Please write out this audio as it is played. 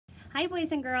Hi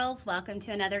boys and girls, welcome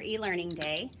to another e-learning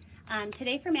day.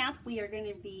 Today for math we are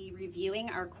going to be reviewing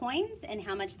our coins and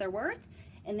how much they're worth,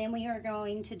 and then we are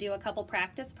going to do a couple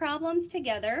practice problems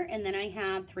together, and then I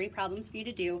have 3 problems for you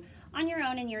to do on your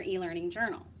own in your e-learning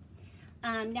journal.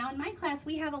 Now in my class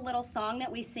we have a little song that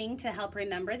we sing to help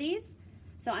remember these,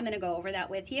 so I'm going to go over that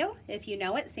with you. If you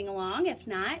know it, sing along. If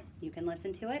not, you can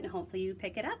listen to it and hopefully you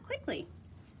pick it up quickly.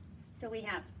 So we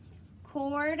have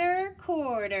quarter,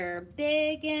 quarter,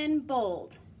 big and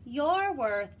bold, you're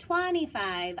worth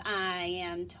 25, I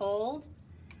am told.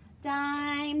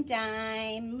 Dime,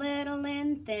 dime, little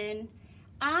and thin,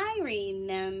 I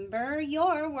remember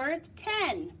you're worth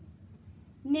 10.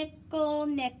 Nickel,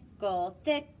 nickel,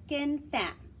 thick and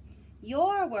fat,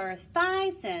 you're worth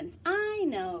 5 cents, I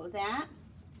know that.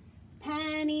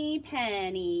 Penny,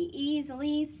 penny,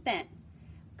 easily spent,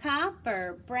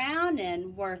 copper, brown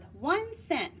and worth 1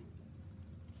 cent.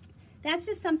 That's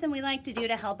just something we like to do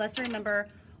to help us remember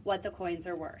what the coins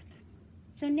are worth.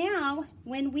 So now,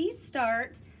 when we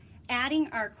start adding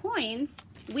our coins,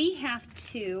 we have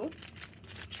to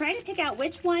try to pick out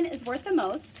which one is worth the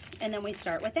most, and then we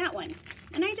start with that one.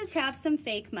 And I just have some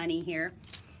fake money here.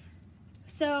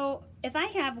 So if I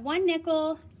have 1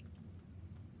 nickel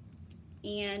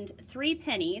and 3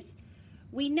 pennies,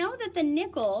 we know that the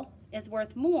nickel is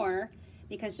worth more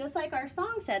because just like our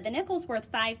song said, the nickel's worth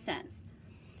 5 cents.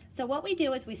 So what we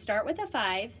do is we start with a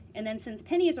 5, and then since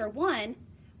pennies are 1,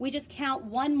 we just count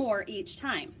 1 more each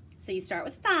time. So you start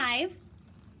with 5,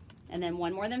 and then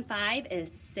 1 more than 5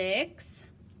 is 6,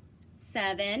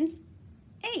 7,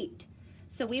 8.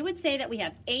 So we would say that we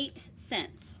have 8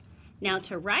 cents. Now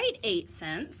to write 8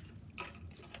 cents,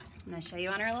 I'm going to show you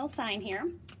on our little sign here,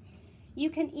 you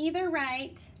can either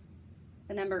write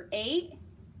the number 8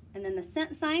 and then the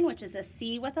cent sign, which is a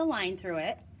C with a line through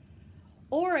it,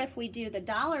 or if we do the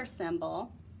dollar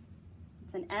symbol,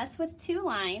 it's an S with 2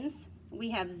 lines, we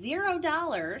have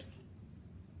 $0,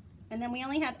 and then we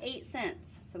only have 8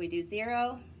 cents. So we do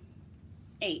 0,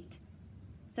 8.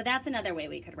 So that's another way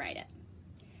we could write it.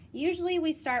 Usually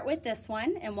we start with this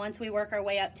one, and once we work our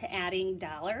way up to adding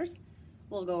dollars,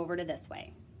 we'll go over to this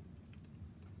way.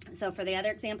 So for the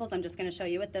other examples, I'm just going to show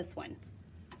you with this one.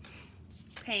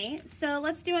 Okay, so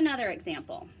let's do another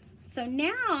example. So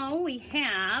now we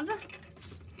have,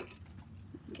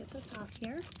 get this off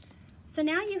here. So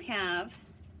now you have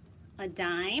a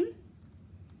dime,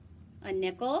 a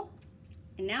nickel,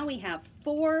 and now we have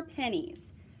 4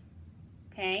 pennies.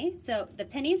 Okay, so the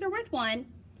pennies are worth 1,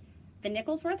 the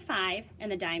nickel's worth 5, and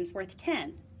the dime's worth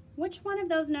 10. Which one of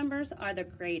those numbers are the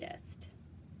greatest?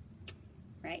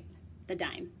 Right, the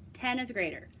dime. 10 is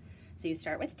greater. So you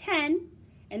start with 10,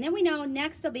 and then we know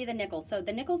next will be the nickel. So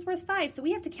the nickel's worth 5, so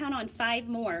we have to count on 5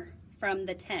 more from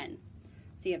the 10.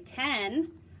 So you have 10,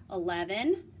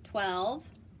 11, 12,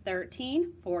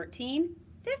 13, 14,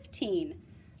 15.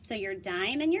 So your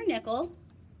dime and your nickel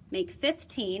make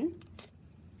 15.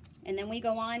 And then we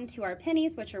go on to our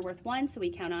pennies, which are worth 1, so we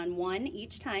count on 1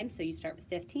 each time. So you start with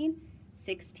 15,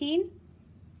 16,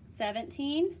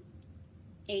 17,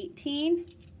 18,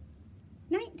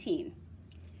 19.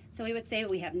 So we would say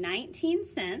we have 19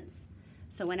 cents.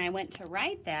 So when I went to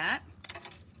write that,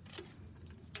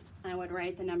 I would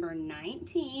write the number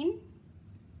 19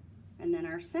 and then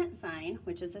our cent sign,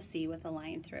 which is a C with a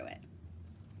line through it.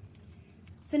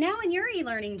 So now in your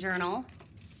e-learning journal,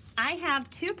 I have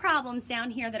 2 problems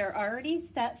down here that are already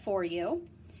set for you.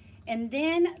 And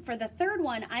then for the third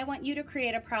one, I want you to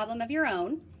create a problem of your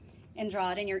own and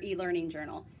draw it in your e-learning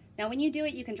journal. Now when you do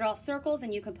it, you can draw circles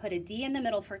and you can put a D in the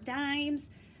middle for dimes,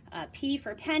 a P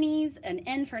for pennies, an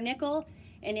N for nickel.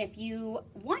 And if you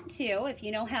want to, if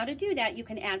you know how to do that, you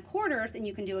can add quarters and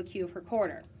you can do a Q for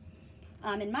quarter.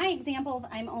 In my examples,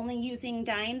 I'm only using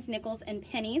dimes, nickels, and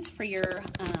pennies for your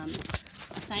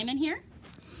assignment here.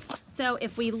 So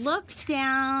if we look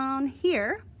down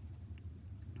here,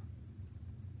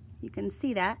 you can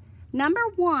see that. Number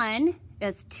 1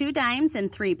 is 2 dimes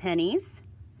and 3 pennies.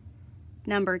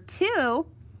 Number 2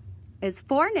 is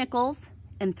 4 nickels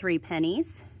and 3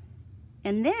 pennies.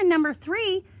 And then number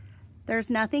 3, there's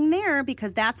nothing there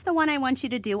because that's the one I want you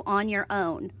to do on your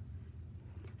own.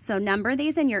 So number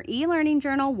these in your e-learning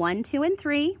journal 1, 2, and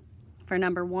 3. For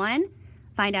number 1,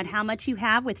 find out how much you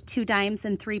have with 2 dimes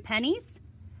and 3 pennies.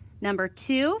 Number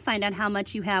 2, find out how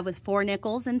much you have with 4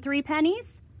 nickels and 3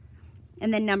 pennies.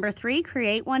 And then number 3,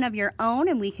 create one of your own,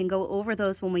 and we can go over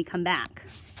those when we come back.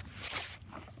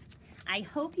 I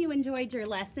hope you enjoyed your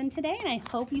lesson today, and I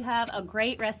hope you have a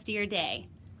great rest of your day.